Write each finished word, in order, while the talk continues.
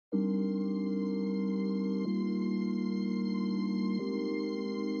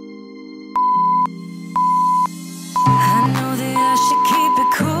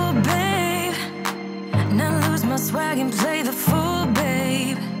swag and play the fool,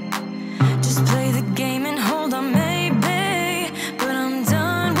 babe. Just play the game and hold on, maybe. But I'm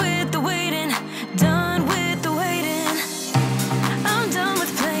done with the waiting, done with the waiting. I'm done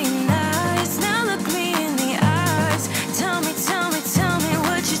with playing nice. Now look me in the eyes. Tell me, tell me, tell me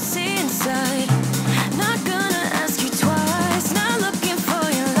what you see inside. Not gonna ask you twice. Not looking for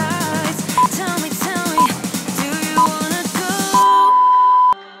your lies. Tell me, do you wanna go?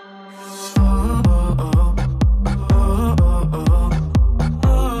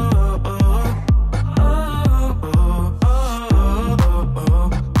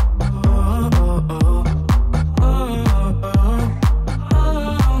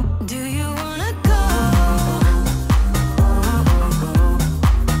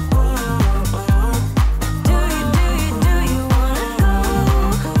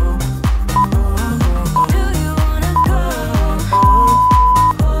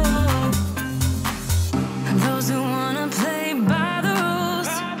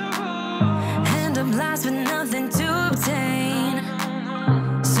 Last with nothing to obtain,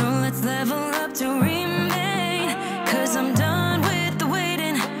 so let's level up to remain. Cause I'm done with the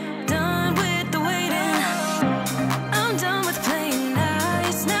waiting, done with the waiting. I'm done with playing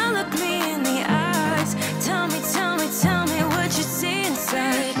nice. Now look me in the eyes. Tell me, tell me, tell me what you see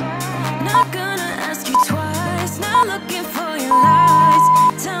inside. Not gonna ask you twice. Not looking for your lies.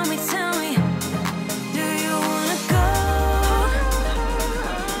 Tell me, do you wanna go?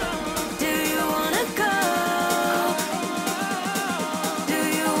 Do you wanna go? Do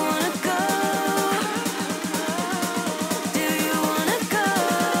you wanna go? Do you wanna go?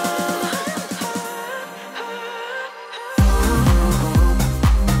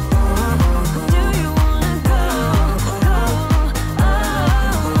 Do you wanna go?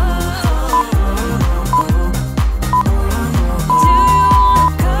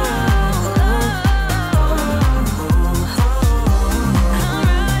 I'm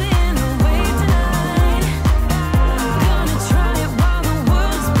riding away tonight. Gonna try it while the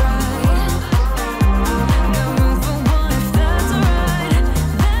world's bright. Got room for one if that's alright.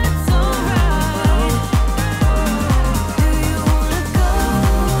 That's alright. Do you wanna go?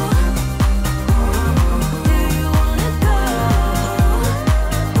 Do you wanna go?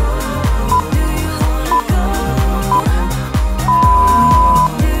 Do you wanna go?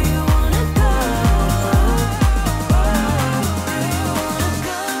 Do you wanna go?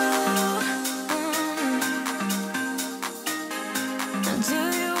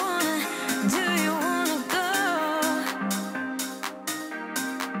 Do you wanna go?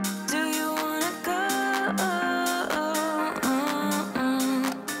 Do you wanna go?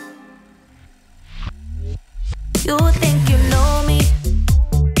 You think